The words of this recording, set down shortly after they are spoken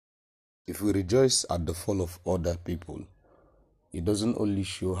If we rejoice at the fall of other people, it doesn't only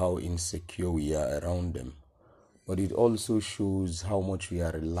show how insecure we are around them, but it also shows how much we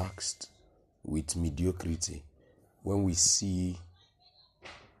are relaxed with mediocrity when we see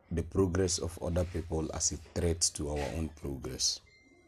the progress of other people as a threat to our own progress.